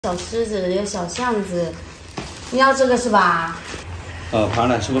小狮子，有小巷子。你要这个是吧？盘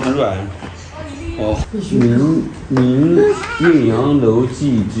了，是不是很软？哦，明岳阳楼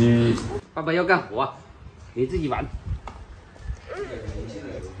记之。爸爸要干活，你自己玩。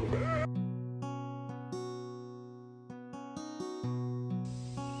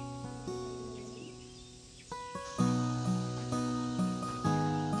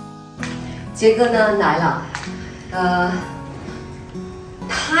杰哥呢来了，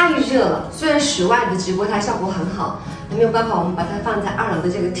太热了。虽然室外的直播它效果很好，没有办法，我们把它放在2楼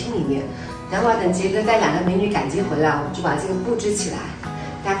的这个厅里面。等会儿等杰哥带2个美女赶集回来，我们就把这个布置起来，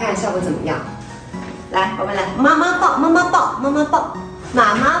大家看效果怎么样？来，宝贝来，妈妈抱，妈妈抱，妈妈抱，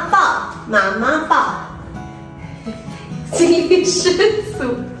妈妈抱，妈妈抱。金鱼师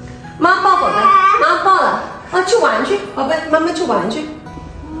祖，妈抱宝贝，妈抱了，啊，去玩去，宝贝，妈妈去玩去。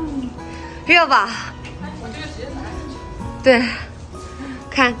热吧？我这个鞋子拿进去。对，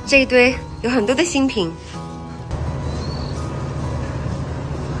看这一堆有很多的新品。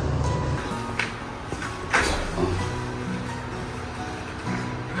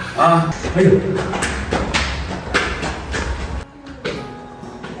啊，哎呦，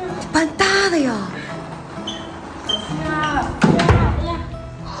搬大的呀！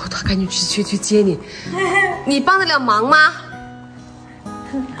哦，他赶紧去接你。你帮得了忙吗？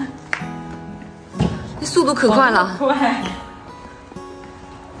你速度可快了。快。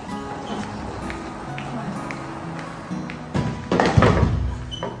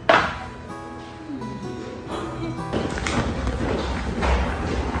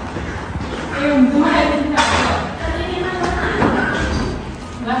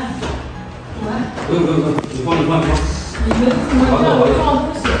你放。好的。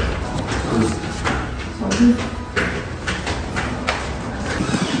小心。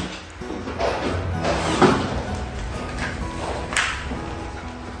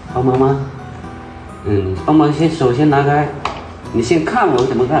好，妈妈。帮忙手先拿开，你先看我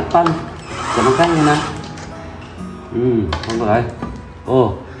怎么干，怎么干的呢？放过来。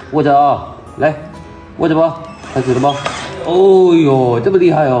哦，握着啊，来，握着吧，开始了吧？哦呦，这么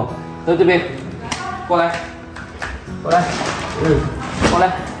厉害哦！到这边，过来，过来，过来，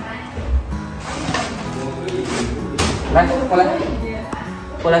来，过来，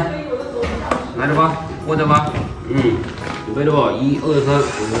过来，拿着吧，握着吧，准备了吧？1、2、3，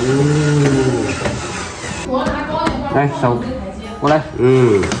来手，过来，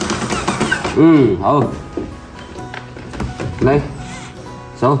好，来，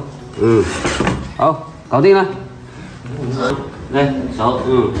手，好，搞定了。来手，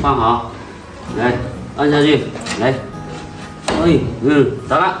放好，来按下去，来，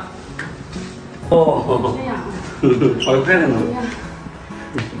打了，哦，好快的呢。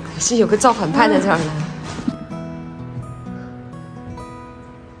是有个造反派在这儿呢。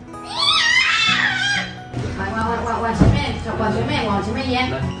往前面延。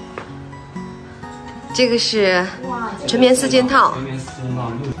这个是纯棉4件套。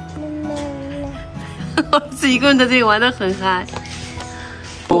儿子一个人在这里玩得很嗨。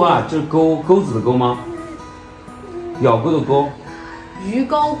钩啊，这是钩子的钩吗？咬钩的钩。鱼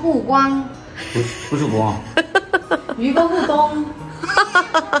钩护光。不是光。鱼钩护冬。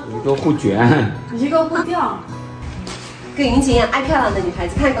鱼钩护卷。鱼钩护吊。跟云姐一样爱漂亮的女孩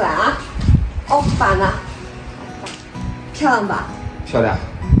子，看过来啊！哦，反了，漂亮吧？漂亮。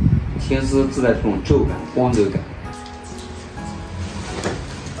天丝自带这种皱感、光泽感。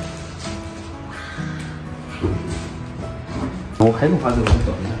我还有花色，我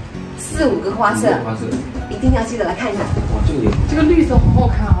找一下。4、5个花色，一定要记得来看一看。哇，这个也好。这个绿色好好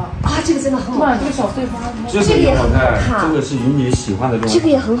看啊！啊，这个真的很好看。这个小碎花，这个也好看。这个是云姐喜欢的这种。这个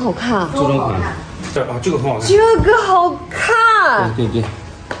也很好看。这种款。这啊，这个很好看。这个好看。对。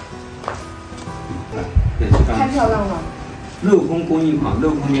太漂亮了。镂空工艺款，镂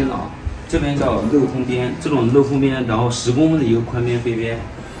空边的啊，这边叫镂空边，这种镂空边，然后10公分的一个宽边飞边。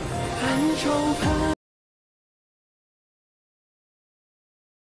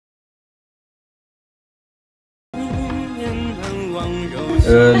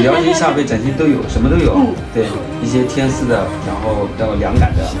了解一下被展厅都有，什么都有。对，一些天丝的，然后到凉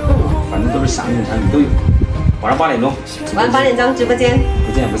感的，反正都是夏令产品都有。晚上8点钟，晚上8点钟直播间，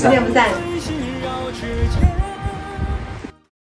不见不散。